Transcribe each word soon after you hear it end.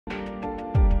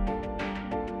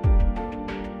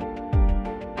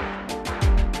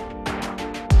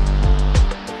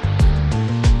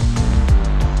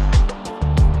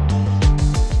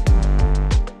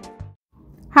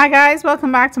Hi guys,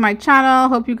 welcome back to my channel.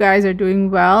 Hope you guys are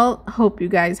doing well. Hope you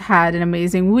guys had an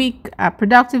amazing week, a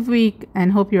productive week,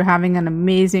 and hope you're having an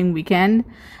amazing weekend.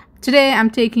 Today I'm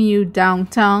taking you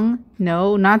downtown.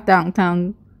 No, not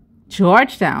downtown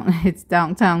Georgetown. It's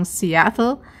downtown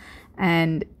Seattle,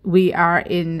 and we are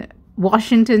in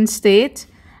Washington State,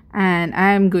 and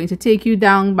I'm going to take you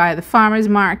down by the farmers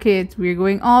market. We're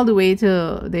going all the way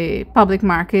to the public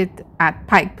market at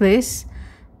Pike Place,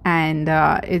 and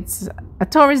it's a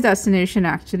tourist destination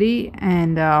actually.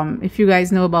 And if you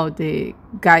guys know about the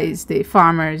guys, the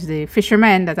farmers, the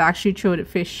fishermen that actually throw the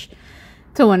fish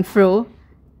to and fro,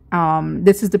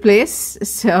 this is the place.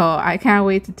 So I can't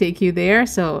wait to take you there.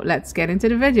 So let's get into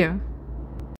the video.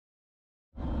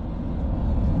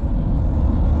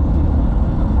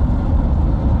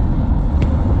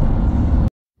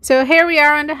 So here we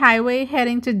are on the highway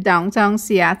heading to downtown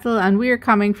Seattle, and we are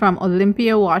coming from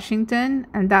Olympia, Washington,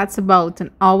 and that's about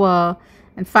an hour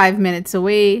and 5 minutes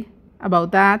away,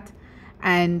 about that.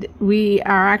 And we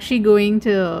are actually going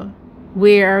to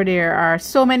where there are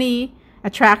so many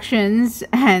attractions,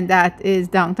 and that is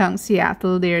downtown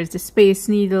Seattle. There's the Space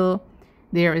Needle,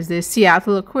 there is the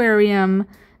Seattle Aquarium,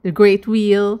 the Great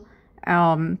Wheel,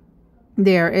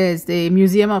 there is the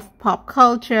Museum of Pop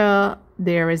Culture.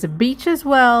 There is a beach as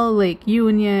well, Lake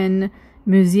Union,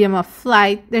 Museum of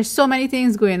Flight. There's so many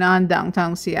things going on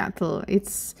downtown Seattle.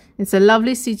 It's a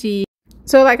lovely city.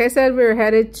 So like I said, we're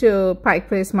headed to Pike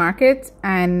Place Market,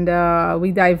 and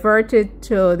we diverted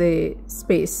to the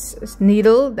Space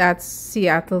Needle. That's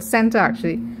Seattle Center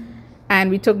actually.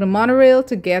 And we took the monorail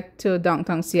to get to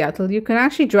downtown Seattle. You can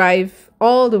actually drive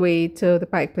all the way to the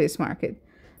Pike Place Market.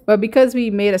 But because we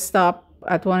made a stop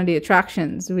at one of the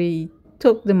attractions, we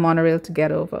took the monorail to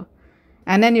get over,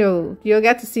 and then you'll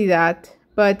get to see that.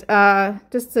 But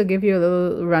just to give you a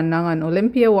little rundown on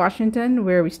Olympia, Washington,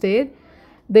 where we stayed,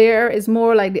 there is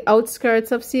more like the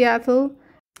outskirts of Seattle,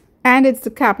 and it's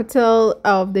the capital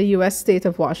of the US state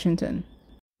of Washington.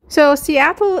 So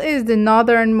Seattle is the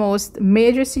northernmost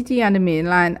major city on the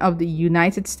mainland of the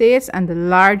United States and the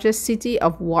largest city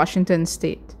of Washington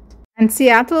state. And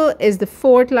Seattle is the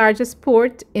fourth largest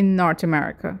port in North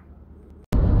America.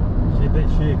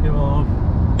 Shake him off.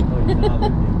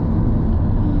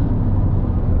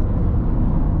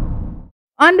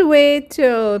 On the way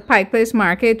to Pike Place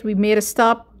Market, we made a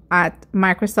stop at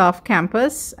Microsoft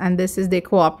campus, and this is the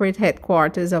corporate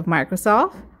headquarters of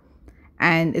Microsoft,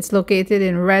 and it's located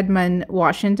in Redmond,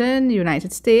 Washington,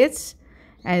 United States,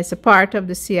 and it's a part of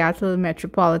the Seattle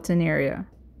metropolitan area.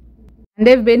 And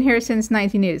they've been here since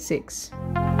 1986.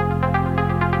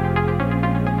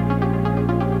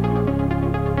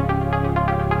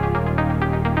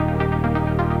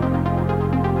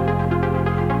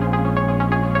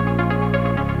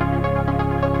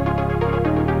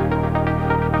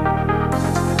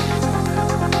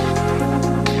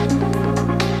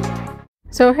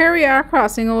 So here we are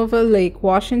crossing over Lake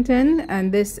Washington,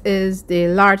 and this is the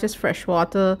largest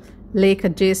freshwater lake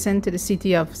adjacent to the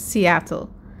city of Seattle.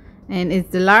 And it's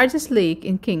the largest lake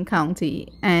in King County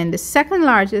and the second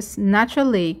largest natural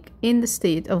lake in the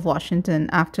state of Washington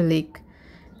after Lake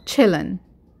Chelan.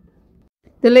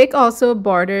 The lake also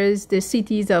borders the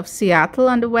cities of Seattle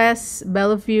on the west,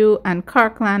 Bellevue and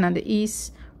Kirkland on the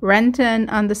east, Renton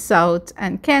on the south,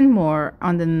 and Kenmore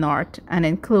on the north, and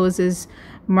encloses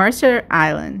Mercer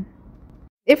Island.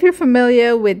 If you're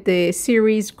familiar with the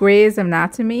series Grey's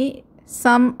Anatomy,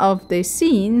 some of the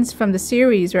scenes from the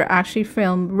series were actually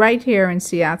filmed right here in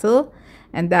Seattle,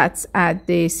 and that's at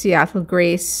the Seattle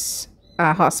Grace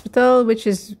Hospital, which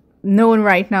is known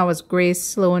right now as Grace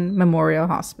Sloan Memorial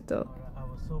Hospital. I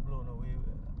was so blown away.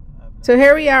 So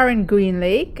here we are in Green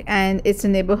Lake, and it's a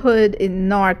neighborhood in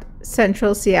north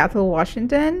central Seattle,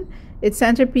 Washington. Its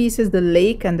centerpiece is the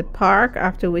lake and the park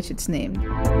after which it's named.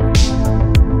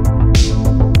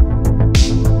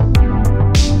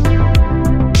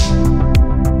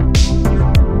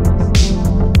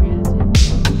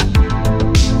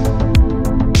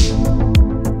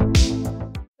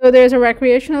 So there's a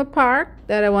recreational park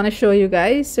that I want to show you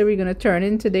guys. So we're going to turn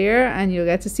into there, and you'll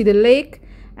get to see the lake,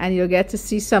 and you'll get to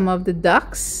see some of the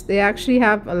ducks. They actually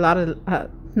have a lot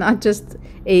of, not just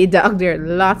a duck, there are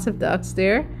lots of ducks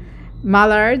there.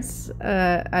 Mallards,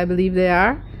 I believe they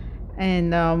are.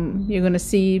 And you're going to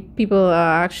see people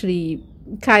actually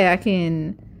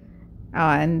kayaking,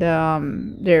 and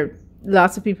there are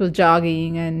lots of people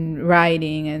jogging and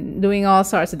riding and doing all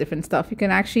sorts of different stuff. You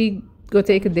can actually go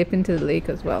take a dip into the lake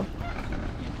as well.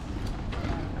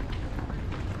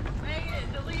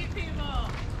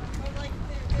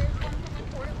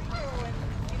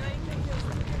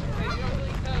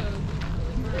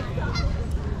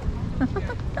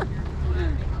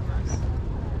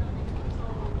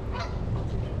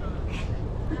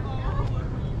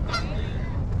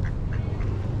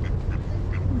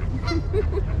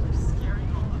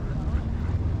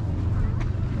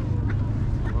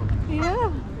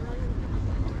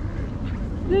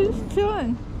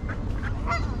 doing?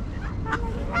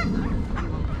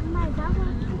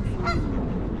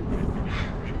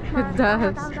 It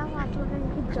does.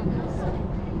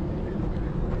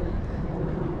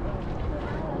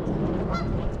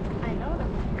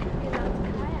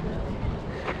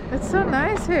 It's so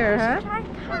nice here, huh? Try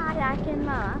kayaking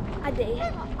a day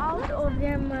out of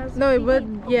there must No, it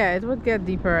would, yeah, it would get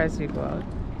deeper as you go out.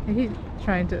 He's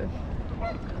trying to,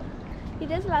 He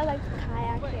does not like to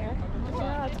kayak here. So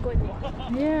now it's good.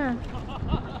 yeah.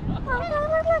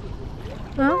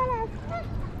 Look. Huh?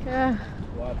 Yeah.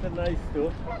 Water nice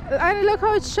too. And look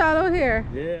how it's shallow here.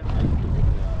 Yeah.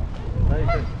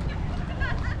 Nice.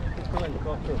 It's like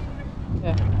cocktail.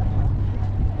 Yeah.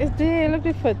 It's there, look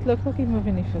the foot. Look, he's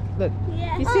moving his foot. Look.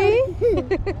 Yeah. You see?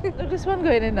 Look, this one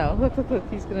going in now. Look,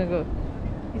 he's gonna go.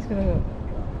 He's gonna go.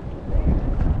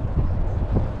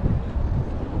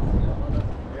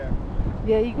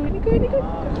 Yeah, you going, you going, you going.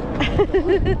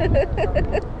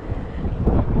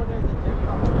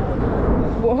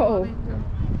 Whoa.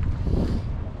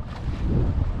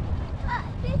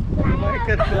 I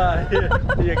can fly.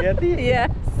 Do you get it?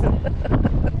 Yes.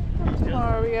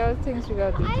 Oh, we got things we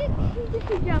got to do. I think you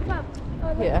should jump up. Oh,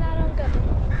 look, Yeah. I don't go.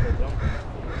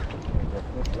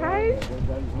 Hi.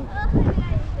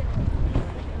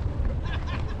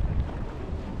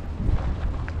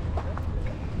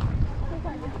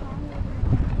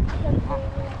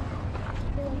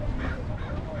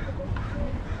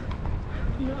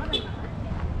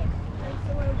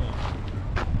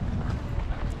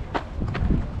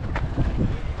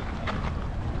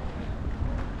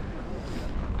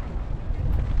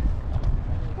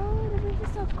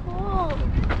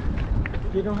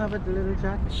 You don't have a little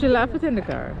jacket? She left it in the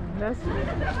car. That's My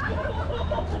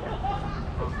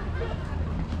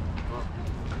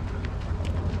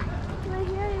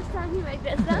hair is sounding like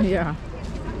this, huh? yeah.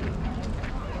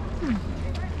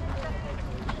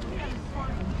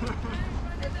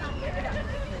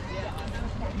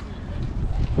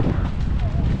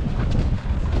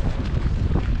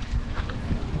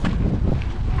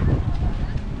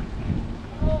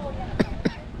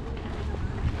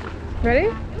 Ready?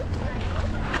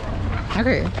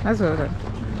 Okay, let's go then.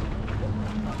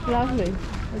 Lovely.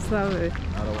 It's lovely.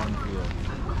 I don't want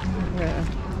to. Yeah.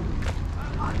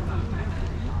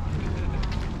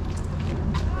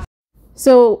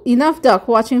 So enough duck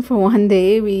watching for one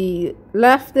day. We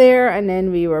left there and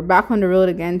then we were back on the road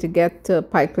again to get to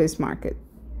Pike Place Market.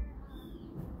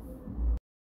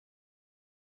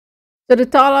 So the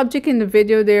tall object in the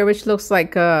video there, which looks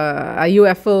like a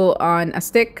UFO on a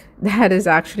stick, that is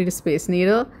actually the Space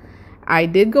Needle. I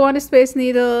did go on the Space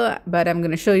Needle, but I'm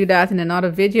going to show you that in another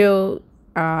video.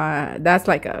 That's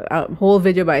like a whole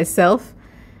video by itself.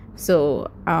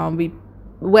 So we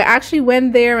actually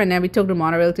went there and then we took the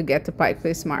monorail to get to Pike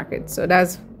Place Market. So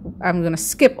I'm going to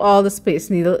skip all the Space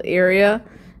Needle area.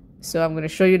 So I'm going to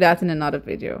show you that in another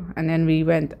video. And then we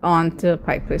went on to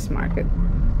Pike Place Market.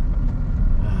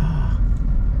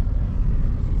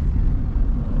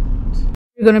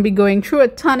 We're going to be going through a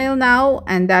tunnel now,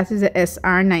 and that is the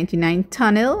SR99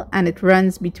 tunnel, and it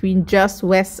runs between just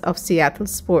west of Seattle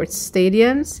Sports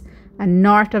Stadiums and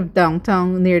north of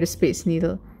downtown near the Space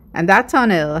Needle. And that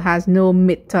tunnel has no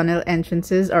mid-tunnel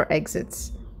entrances or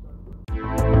exits.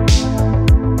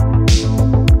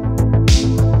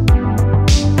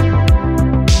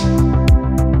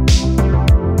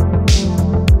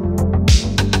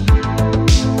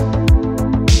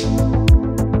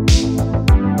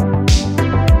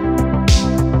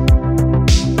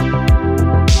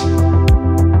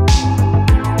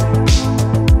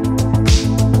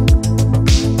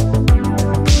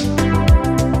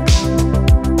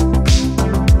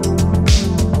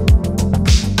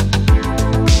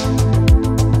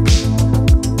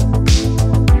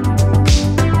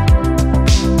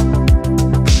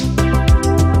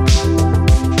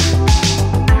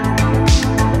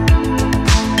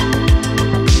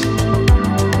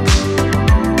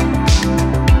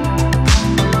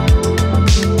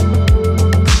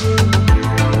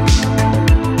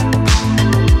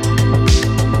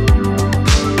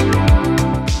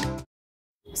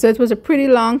 So it was a pretty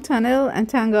long tunnel, and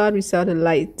thank God we saw the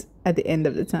light at the end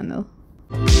of the tunnel.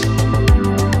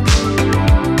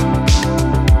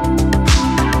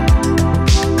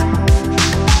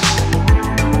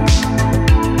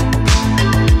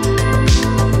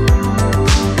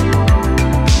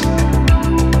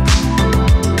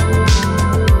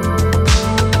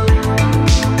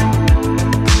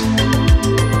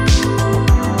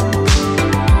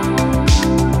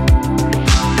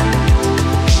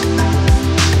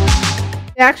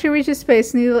 We actually reached the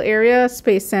Space Needle area,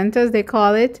 Space Centers they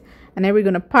call it, and then we're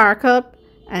going to park up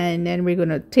and then we're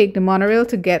gonna take the monorail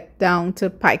to get down to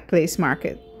Pike Place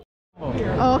Market.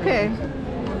 Oh, okay.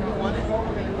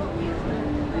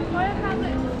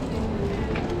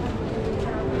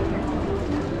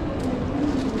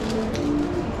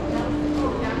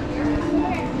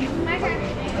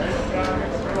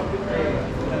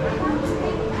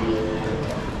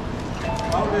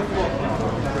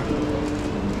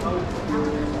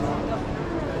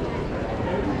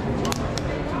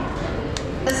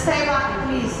 Stay back,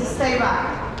 please. Stay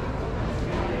back.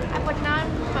 I put on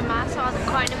my mask so the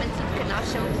ornaments you could not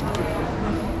show.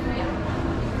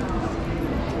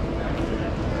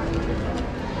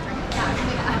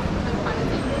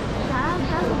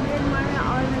 That's a weird Mario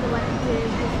ornament what it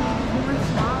is. They were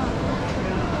small.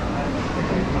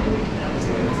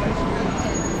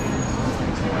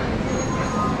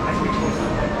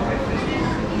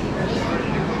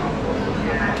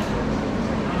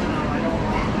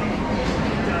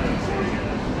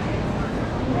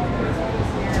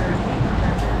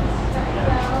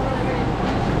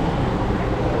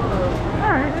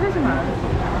 Alright, it doesn't matter.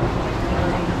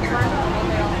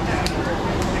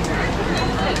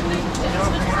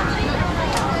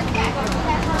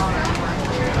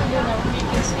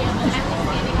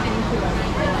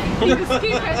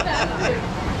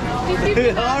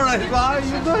 All right, bye.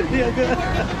 You good? You good?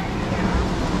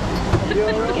 You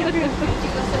all right?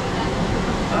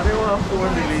 I didn't want to afford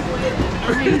to leave. I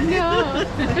know.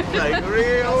 Like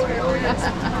real.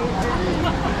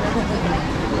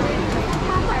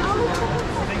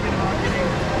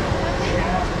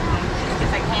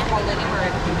 I can't hold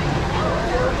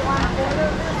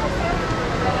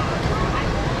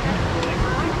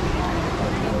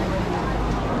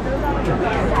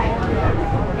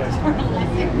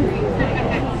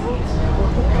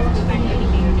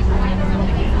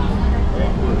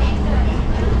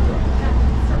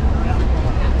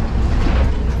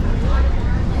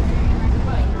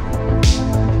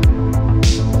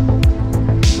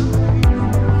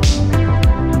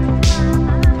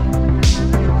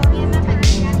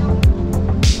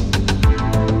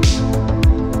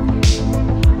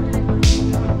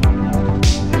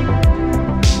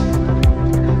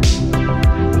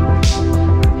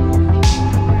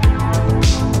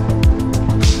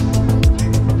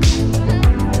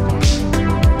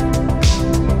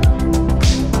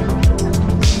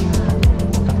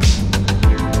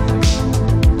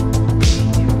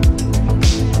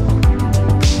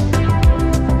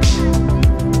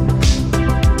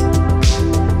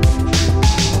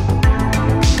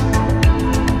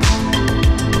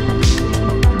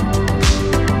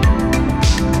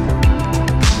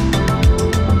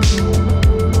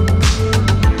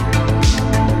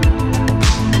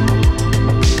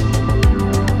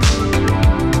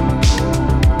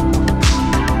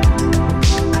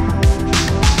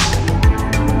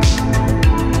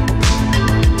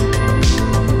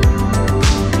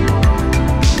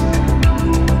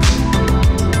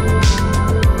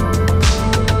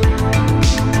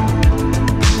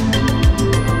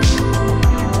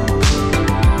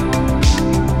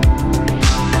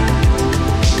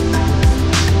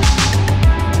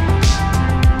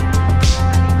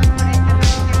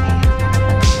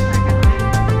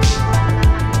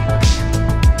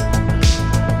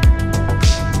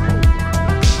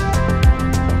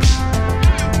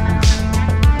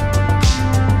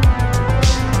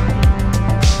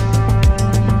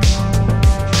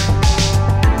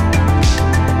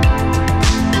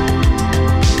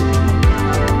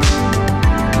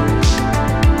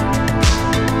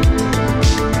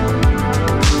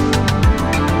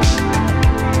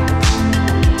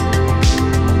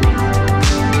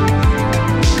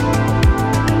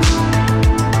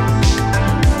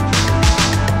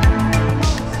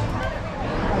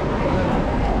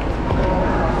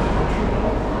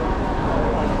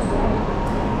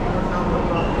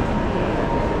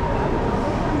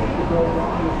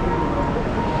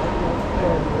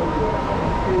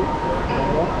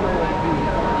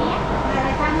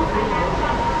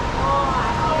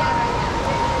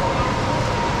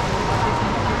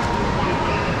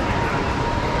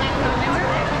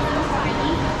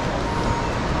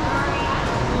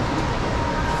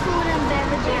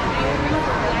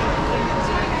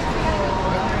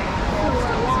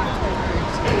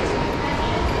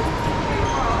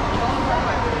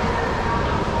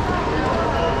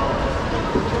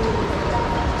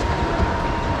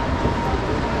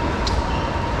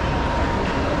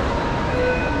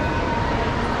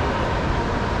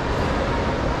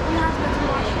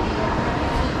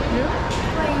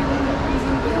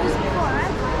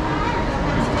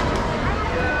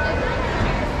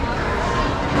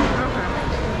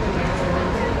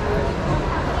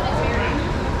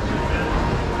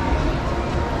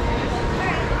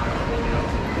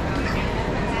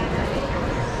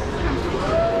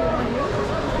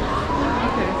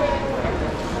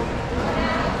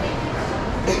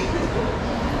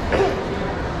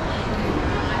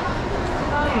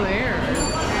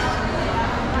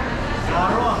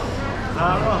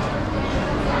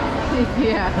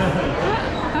Yeah.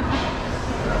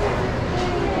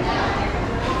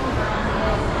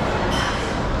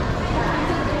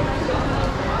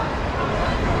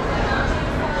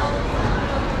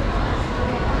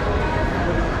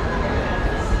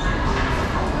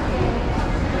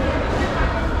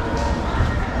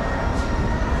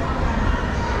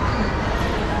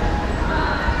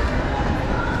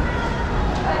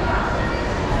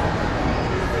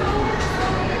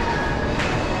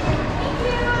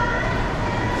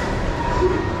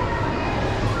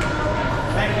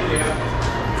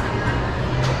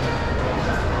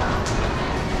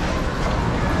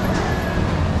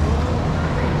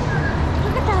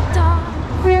 Look at that dog.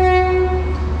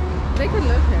 They could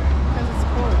live here because it's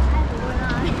cold.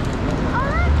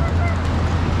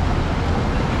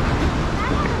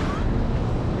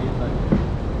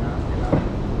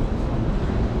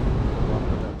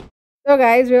 So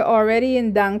guys, we're already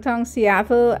in downtown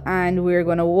Seattle and we're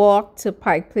gonna walk to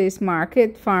Pike Place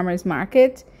Market, Farmers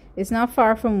Market. It's not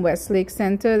far from Westlake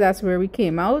Center. That's where we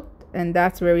came out, and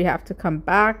that's where we have to come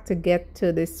back to get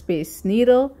to the Space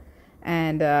Needle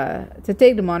and to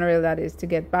take the monorail, that is, to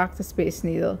get back to Space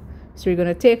Needle. So we're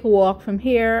gonna take a walk from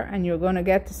here and you're gonna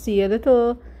get to see a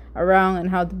little around and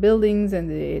how the buildings and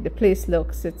the place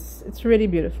looks. It's really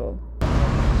beautiful.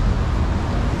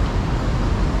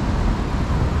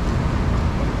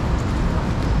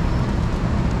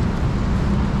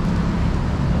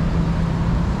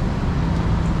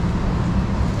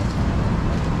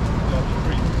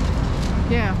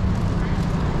 Yeah.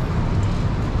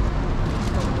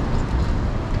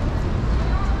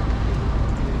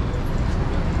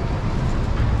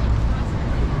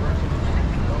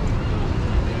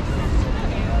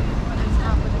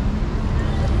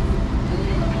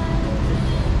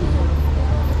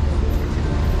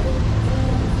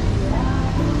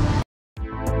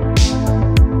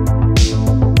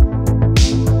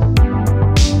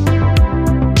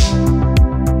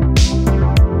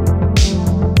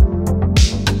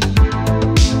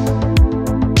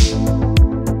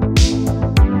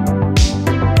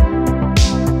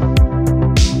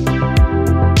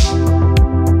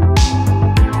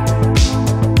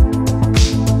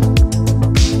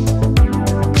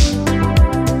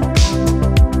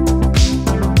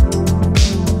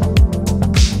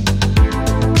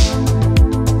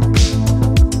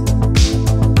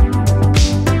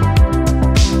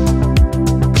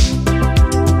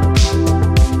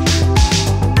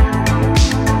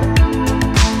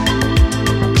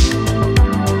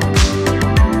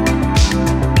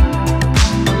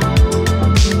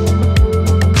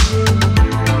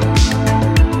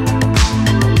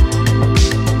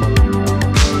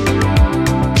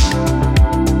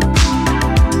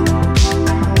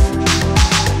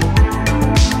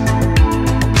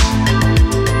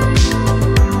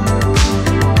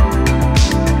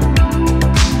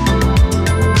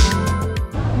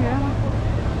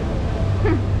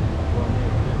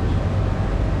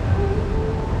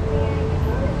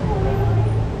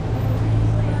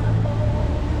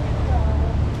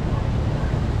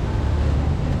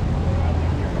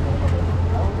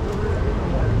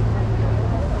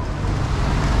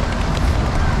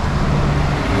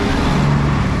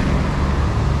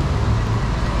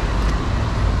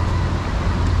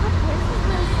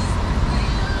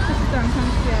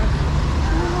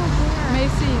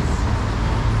 Macy's.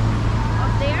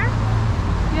 Up there?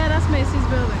 Yeah, that's Macy's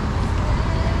building.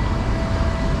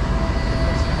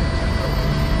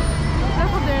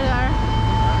 Look up there, Lara.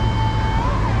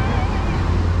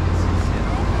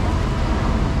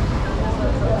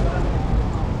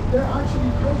 They're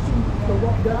actually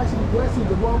blessing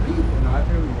the wrong people. No, I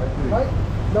feel you. Right?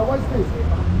 Now watch this.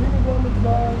 Men and women's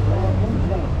line, women's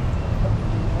line.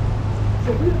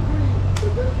 So we agree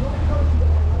that there's no country.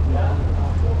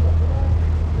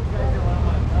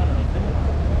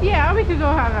 Yeah, we could go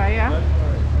have that, yeah.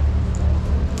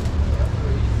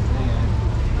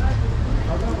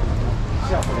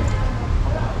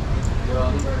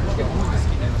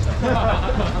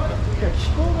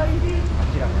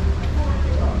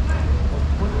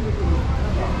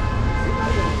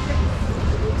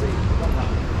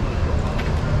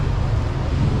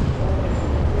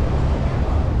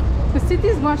 The city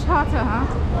is much hotter, huh?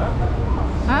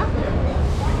 Huh?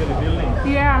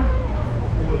 Yeah.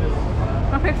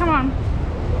 Okay, come on.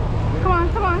 Come on,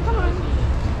 come on, come on.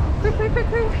 Quick, quick, quick,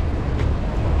 quick.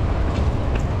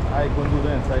 Aí quando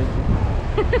dança aí.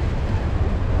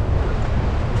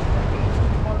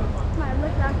 My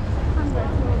look like hunger.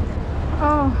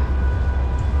 Oh.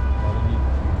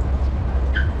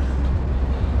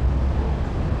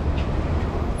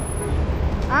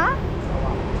 Huh?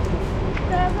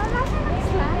 Pero no nasa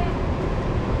slide.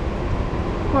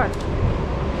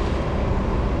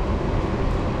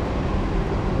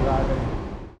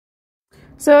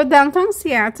 So downtown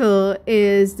Seattle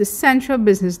is the central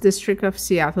business district of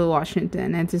Seattle,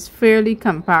 Washington, and it is fairly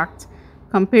compact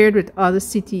compared with other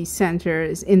city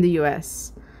centers in the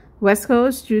US. West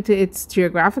Coast, due to its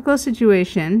geographical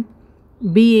situation,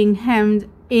 being hemmed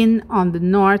in on the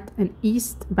north and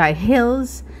east by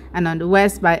hills, and on the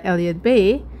west by Elliott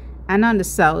Bay, and on the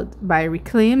south by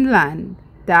reclaimed land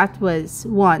that was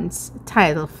once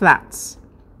tidal flats.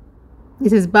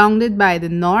 It is bounded by the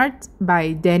north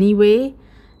by Denny Way,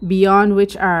 beyond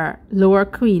which are Lower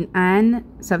Queen Anne,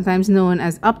 sometimes known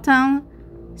as Uptown,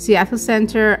 Seattle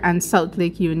Center, and South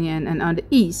Lake Union, and on the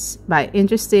east by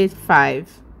Interstate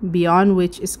 5, beyond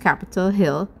which is Capitol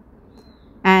Hill,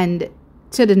 and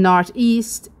to the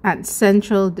northeast and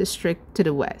Central District to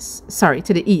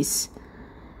the east.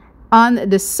 On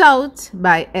the south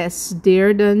by S.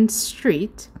 Dearden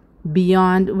Street,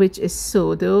 beyond which is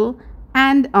Sodo,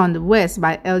 and on the west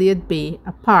by Elliott Bay,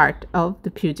 a part of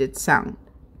the Puget Sound.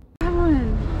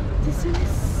 This one is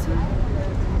so...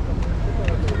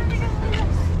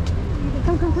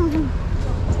 Come.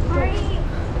 Hurry.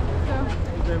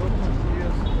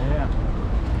 Yeah.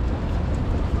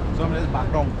 Some of this back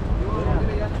down.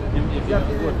 If you have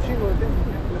to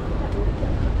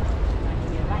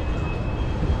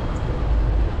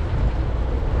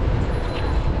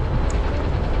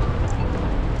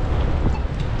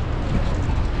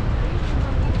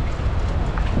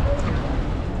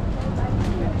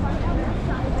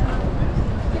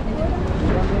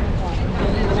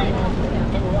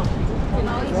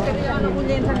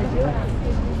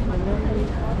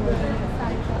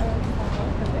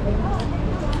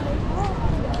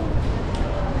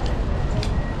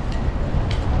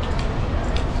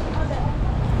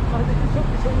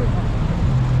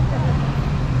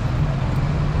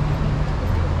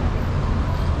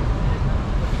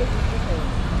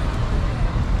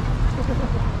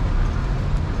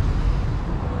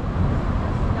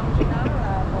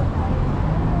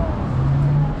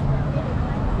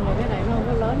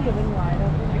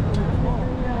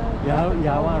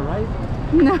y'all want right?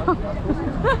 No.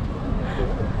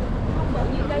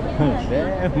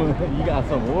 Damn, you got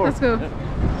some more. Let's go.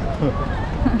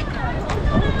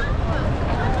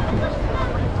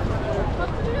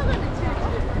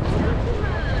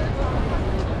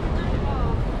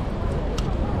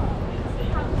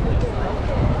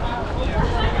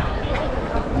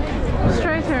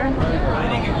 Straight here.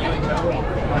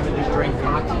 I'm gonna just drink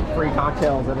free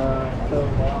cocktails at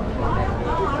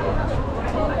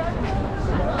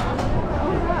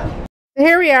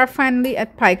Here we are finally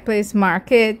at Pike Place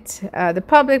Market, the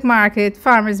public market,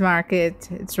 farmers market.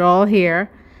 It's all here.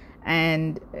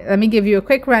 And let me give you a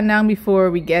quick rundown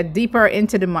before we get deeper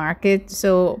into the market.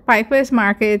 So Pike Place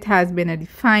Market has been a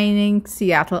defining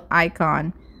Seattle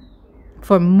icon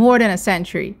for more than a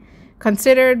century,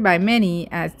 considered by many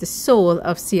as the soul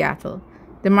of Seattle.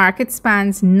 The market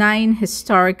spans 9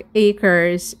 historic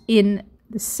acres in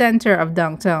the center of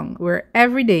downtown, where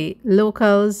everyday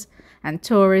locals and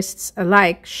tourists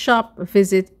alike shop,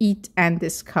 visit, eat, and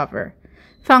discover.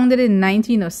 Founded in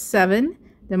 1907,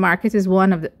 the market is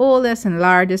one of the oldest and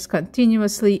largest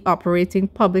continuously operating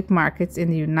public markets in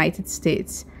the United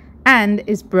States and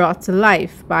is brought to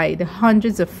life by the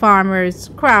hundreds of farmers,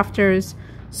 crafters,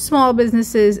 small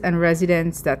businesses, and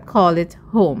residents that call it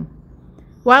home.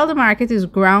 While the market is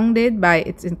grounded by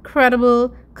its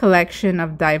incredible collection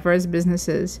of diverse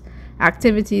businesses,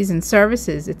 activities, and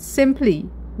services, it simply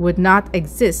would not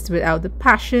exist without the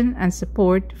passion and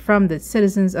support from the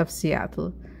citizens of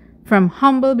Seattle. From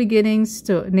humble beginnings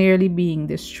to nearly being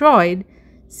destroyed,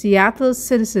 Seattle's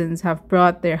citizens have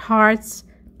brought their hearts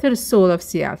to the soul of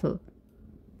Seattle.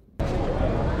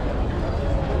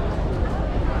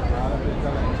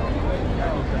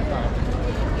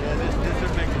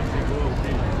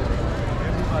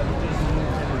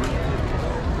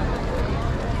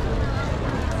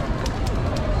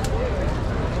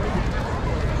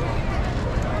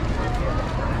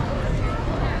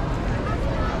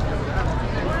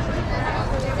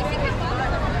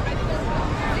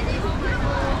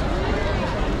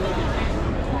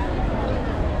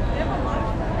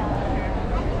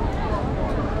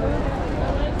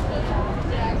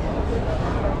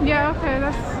 Yeah, okay,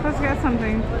 let's get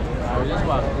something. I just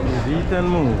want to eat and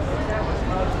move.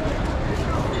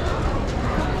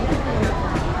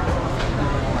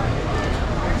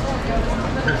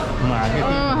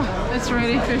 Oh, it's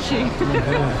really fishy.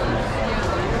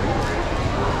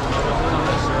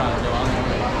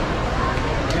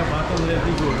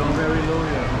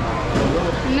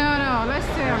 No, let's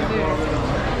stay up there.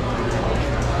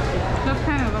 That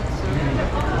kind of looks good.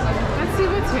 Let's see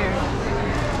what's here.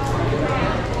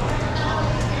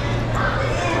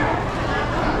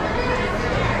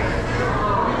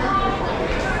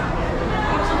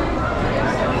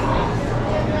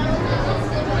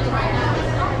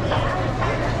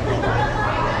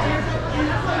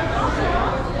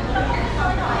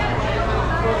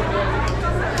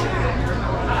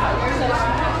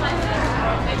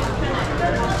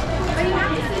 But you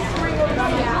have to see spring rolls.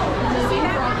 Yeah. See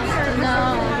that? No.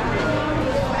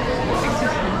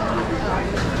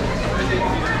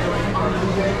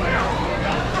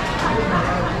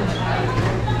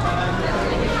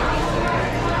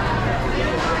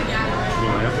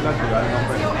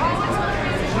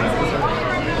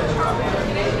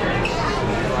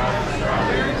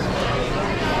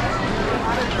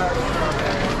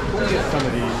 We'll get some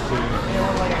of these too.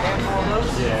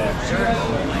 Yeah.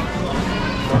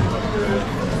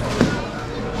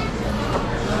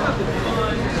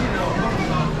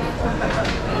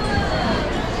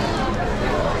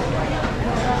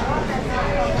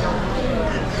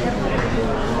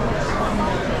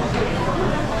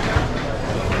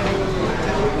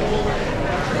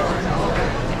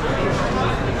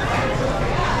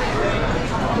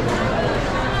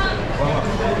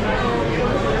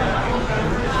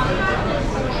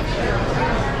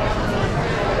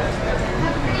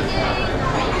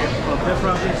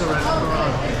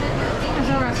 There's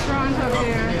a restaurant up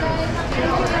there.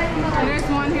 And there's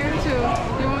one here too. Do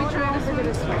you want me to try this one?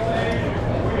 This way.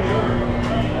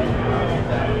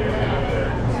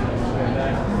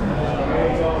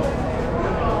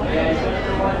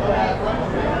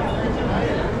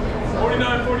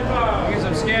 Get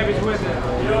some scabbies with it.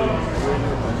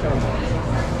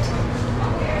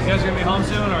 You guys gonna be home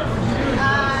soon or?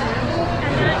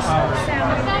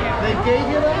 They gave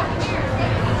you that?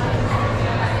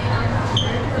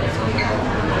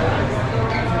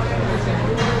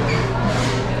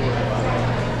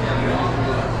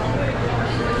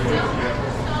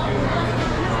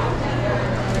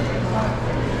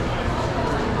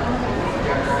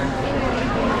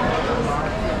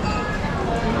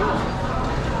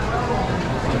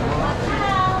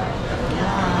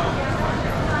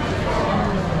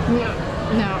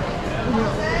 No.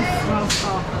 It smells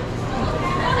awful.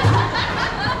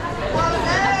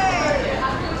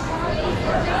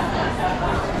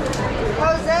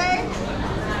 Jose?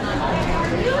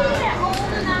 Wait.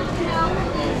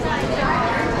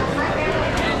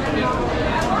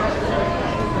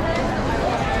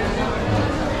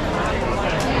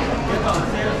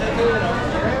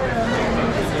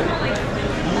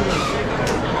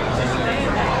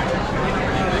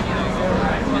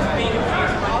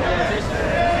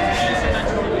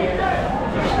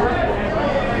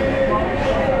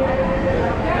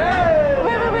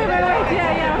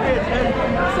 Yeah.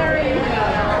 Sorry.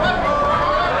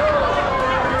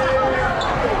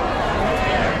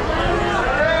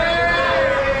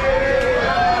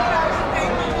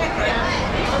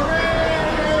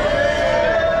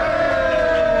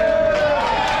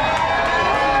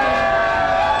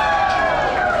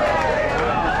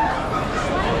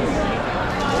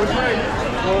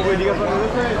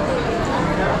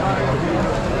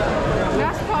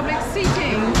 That's public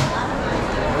seating.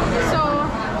 So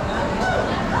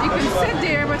you can sit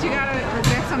there, but you gotta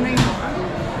get something.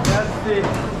 That's the.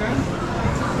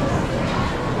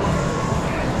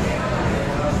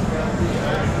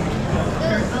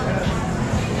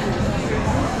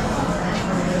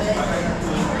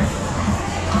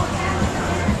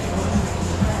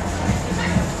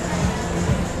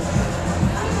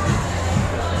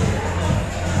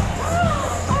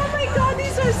 Oh my god,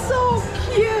 these are so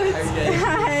cute!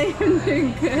 Hi, I'm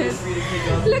doing good.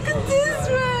 Look at this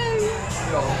one!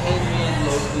 Handmade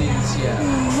locally in Seattle.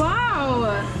 Wow!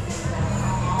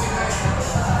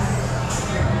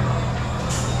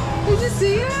 Did you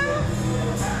see them?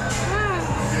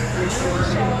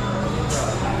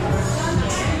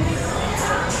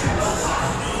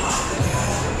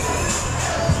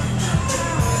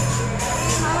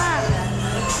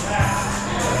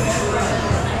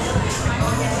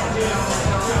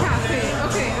 Cafe.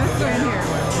 Okay, let's go in here.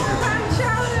 Clam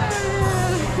chowder!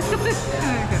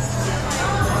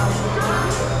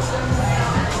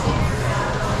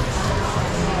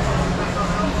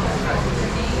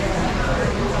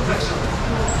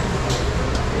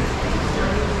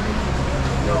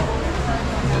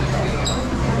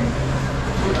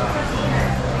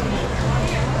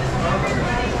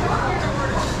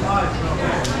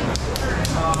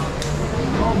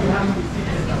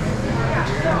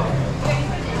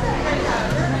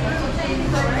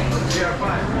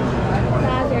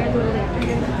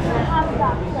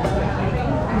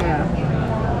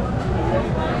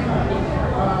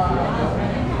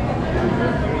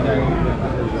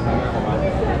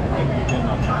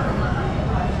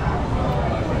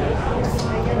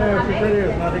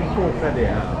 There's nothing to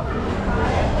there.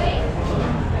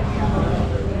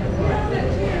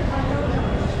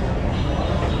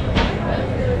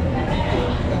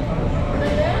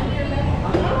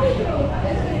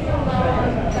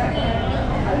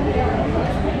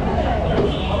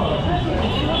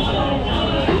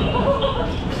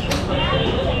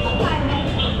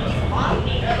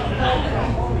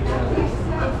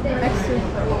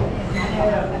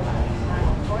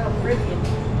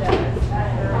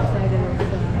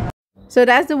 So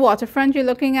that's the waterfront you're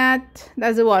looking at.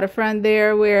 That's the waterfront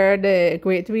there where the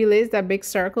Great Wheel is, that big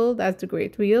circle. That's the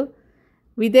Great Wheel.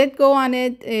 We did go on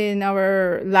it in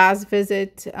our last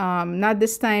visit. Not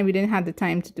this time. We didn't have the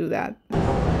time to do that.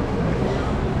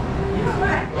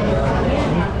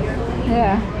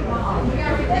 Yeah.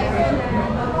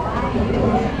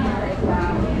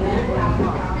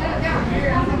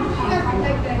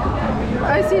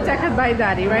 I see it. I could buy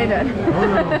Daddy right then.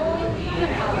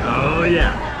 Oh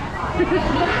yeah. You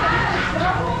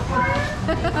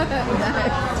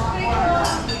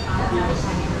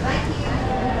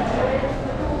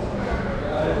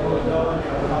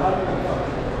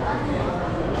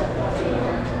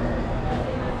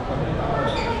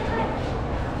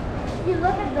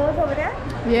look at those over there?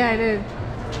 Yeah, I did.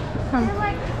 Come. They're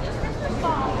like Christmas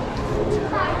balls.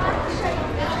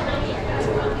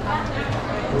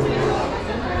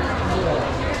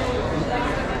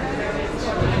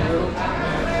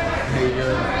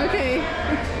 Okay.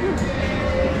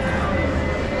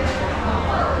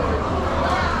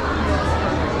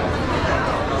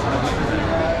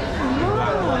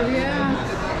 Oh, yeah.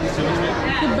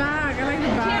 The bag. I like the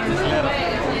bag.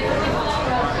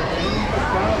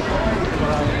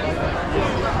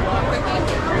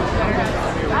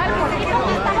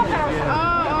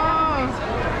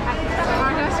 Oh,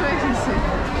 that's what I can see.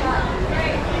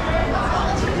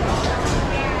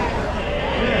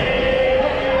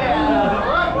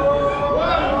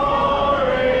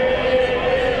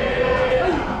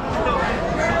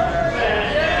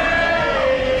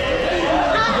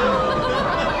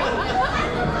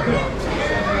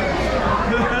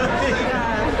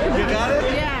 You got it?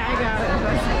 Yeah, I got it.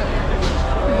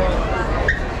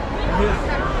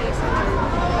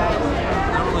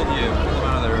 I'm with you. Pull them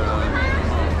out of their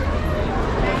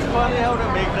It's funny how they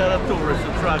make that a tourist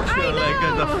attraction, like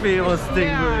as a famous thing.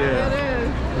 Yeah, it is.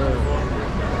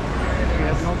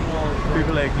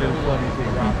 People like little funny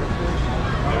things.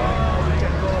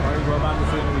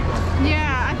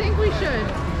 Yeah, I think we should.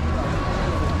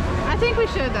 I think we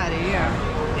should, Daddy. Yeah.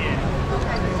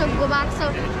 So go back.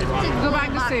 Go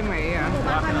back the same way. Yeah. Go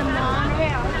back on the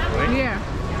monorail. Yeah.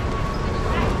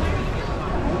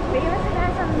 But you also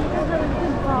got some because of the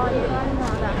ball. You got to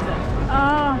know that.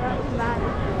 Oh,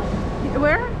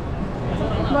 where?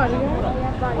 What?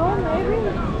 Oh, maybe.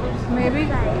 Maybe.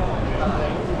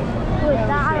 With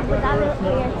that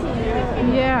little AT.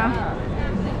 Yeah.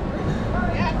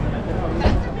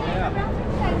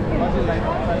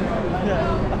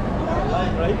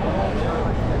 Right?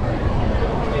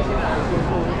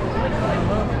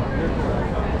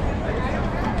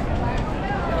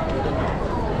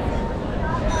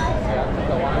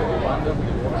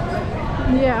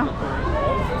 Yeah.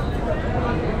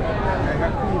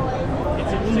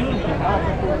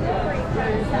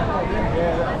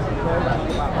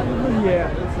 Yeah.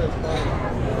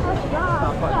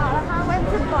 I went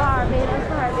to bar, made us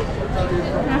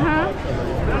barbecue. Uh-huh.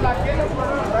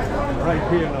 Right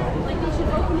here now. Like they should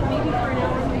open it maybe for an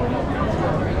hour.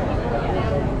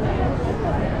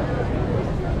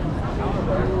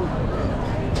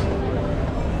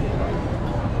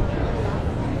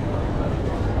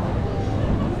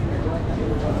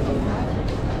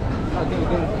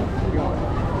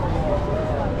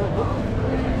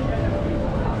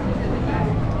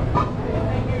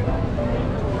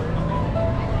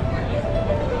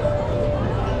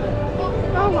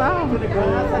 Oh, wow. The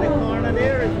glass in the corner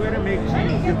there is where they make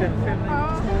cheese. You can film it.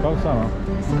 Oh.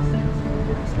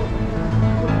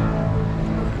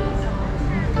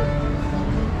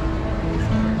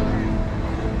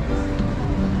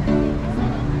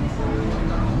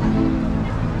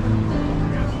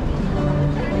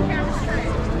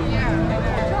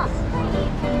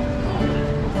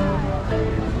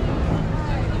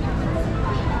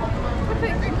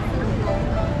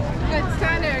 Good,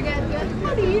 stand there again.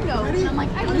 How do you know? I'm like,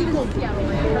 I live in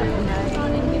Seattle.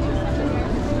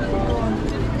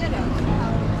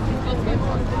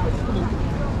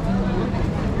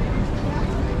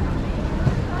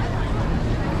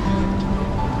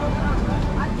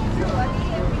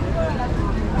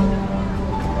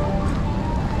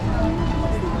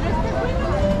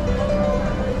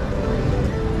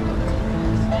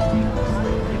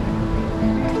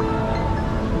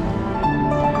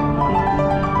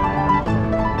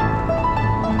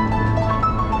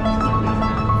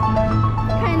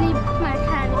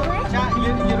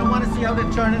 You don't want to see how they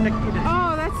turn in the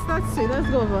Oh, let's see. Let's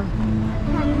go over.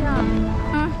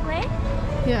 Wait.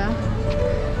 Yeah.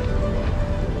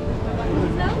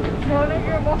 No, no,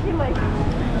 you're walking like.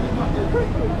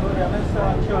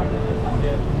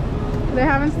 They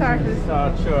haven't started.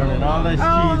 Start churning all this Oh,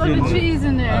 cheese look in at the cheese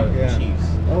in there. Yeah.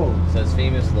 Oh. So it's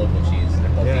famous local cheese. They're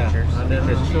called features. and then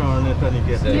it's showing it and it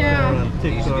gets So thicker Yeah. and they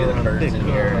thicker usually do the and curds in thicker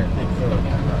here. and thicker.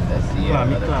 That's the Yeah,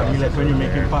 me other too. Like process when you're over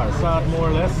making there. parsad, more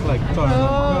or less, like turn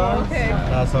Oh, curds. okay.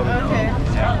 That's how we do Okay. it.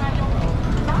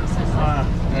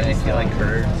 Yeah, they feel like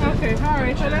curds. and Okay, all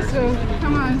right, so let's go.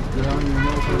 Come on.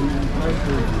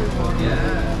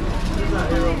 Yeah.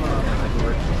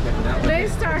 They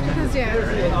start because yeah.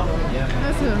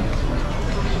 Let's go.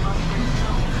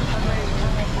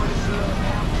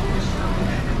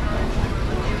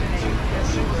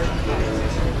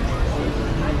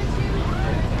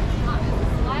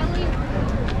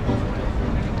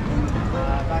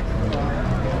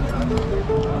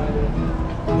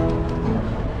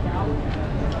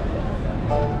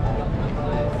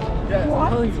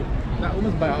 That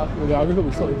woman's bad. Yeah, I think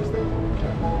we saw this.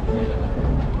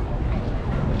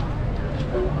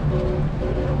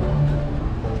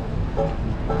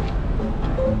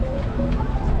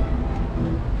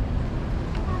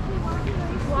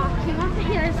 Walking up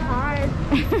here is hard.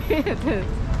 It is.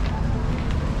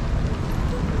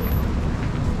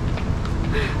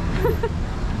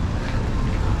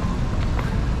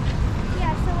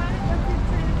 Yeah, so what's the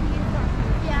time to use that?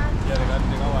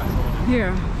 Yeah.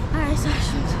 Here. Alright, so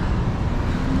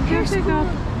Here, take off.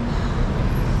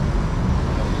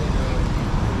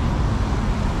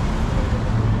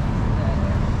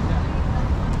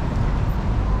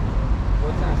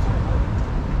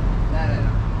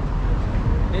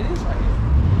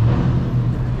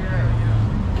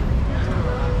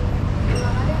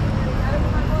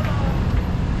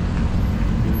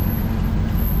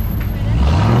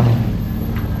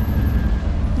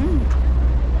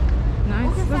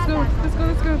 Nice. Let's go. Let's go.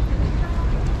 Let's go.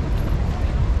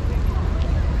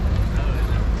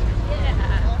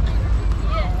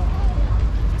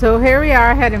 So here we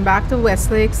are heading back to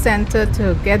Westlake Center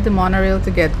to get the monorail to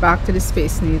get back to the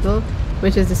Space Needle,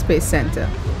 which is the Space Center.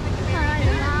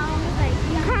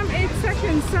 Come 8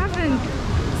 seconds, 7,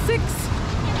 6,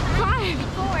 5,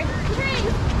 4, 3,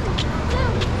 2,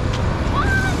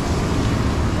 1.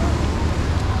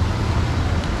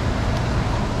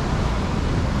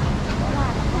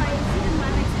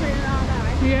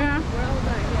 yeah. We're all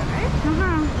done here, right?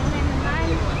 Uh-huh. And then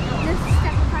mine, this is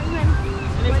step apartment.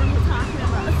 What are you talking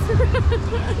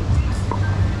about?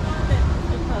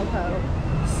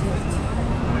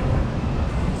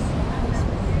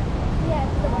 Yeah,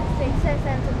 it's the Westlake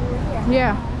Center we were here.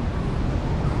 Yeah.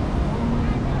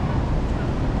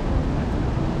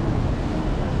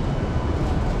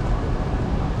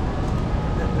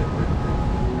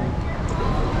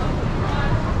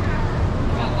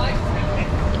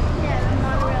 Yeah, the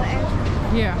monorail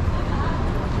entrance. Yeah.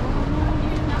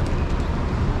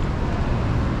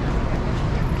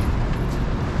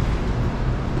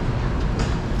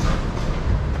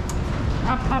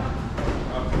 Up, up.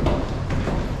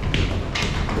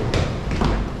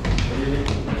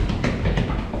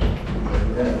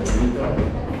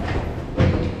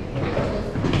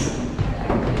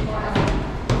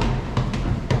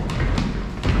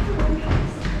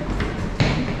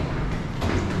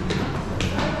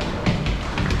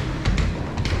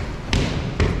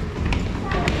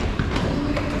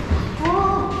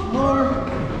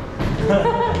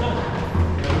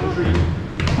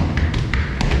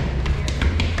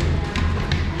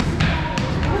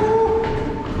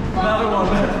 Another one,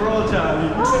 let's roll,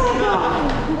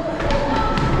 Charlie.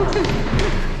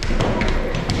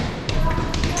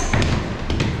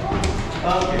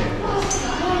 Okay.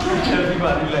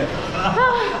 Everybody left.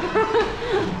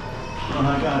 Oh,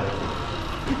 I got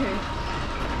it. Okay.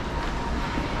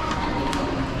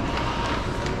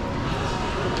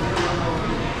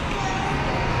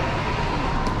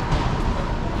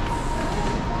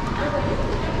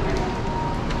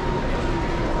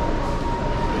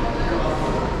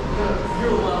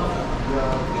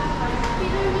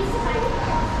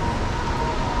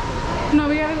 No,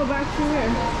 we gotta go back through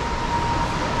here.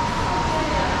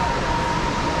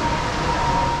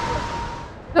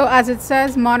 So as it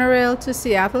says, monorail to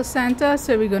Seattle Center.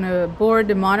 So we're gonna board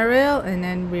the monorail and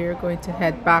then we're going to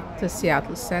head back to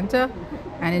Seattle Center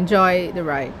and enjoy the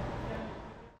ride.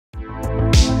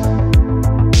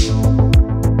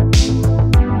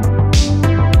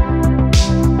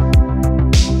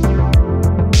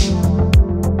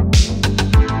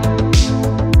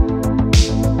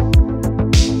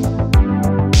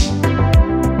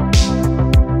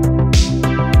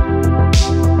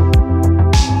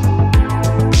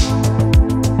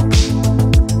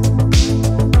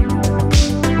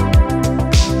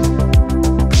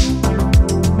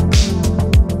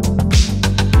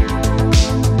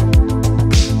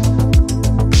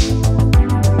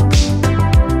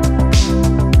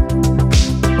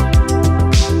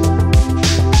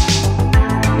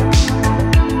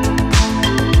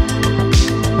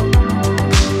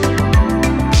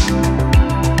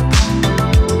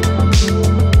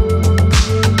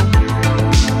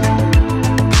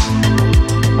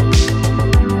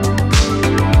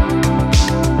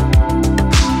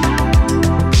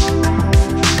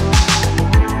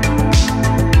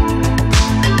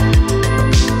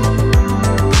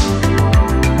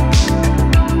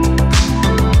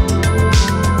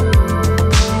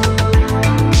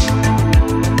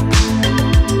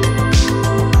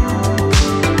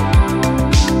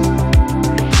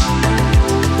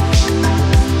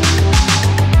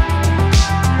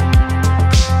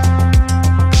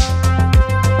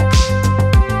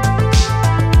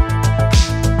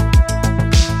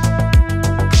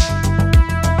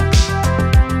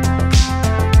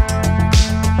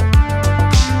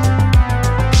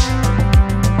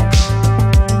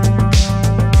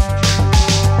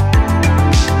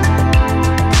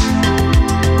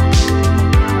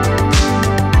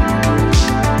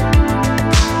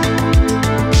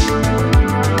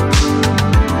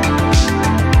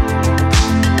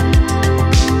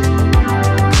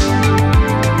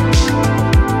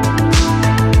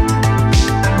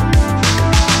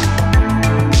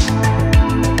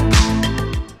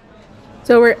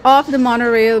 off the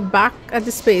monorail back at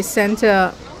the Space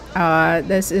Center.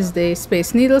 This is the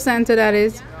Space Needle Center, that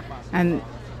is. And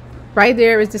right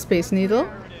there is the Space Needle.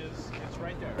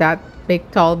 That big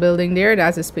tall building there,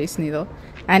 that's a Space Needle.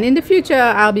 And in the future,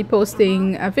 I'll be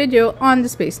posting a video on the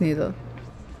Space Needle.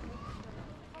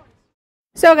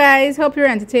 So guys, hope you're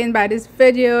entertained by this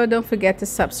video. Don't forget to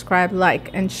subscribe,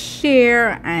 like, and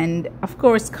share, and of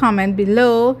course comment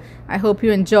below. I hope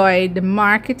you enjoyed the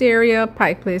market area,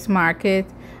 Pike Place Market,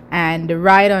 and the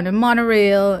ride on the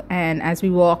monorail, and as we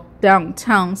walk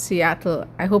downtown Seattle.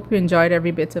 I hope you enjoyed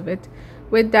every bit of it.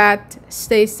 With that,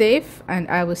 stay safe, and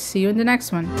I will see you in the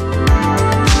next one.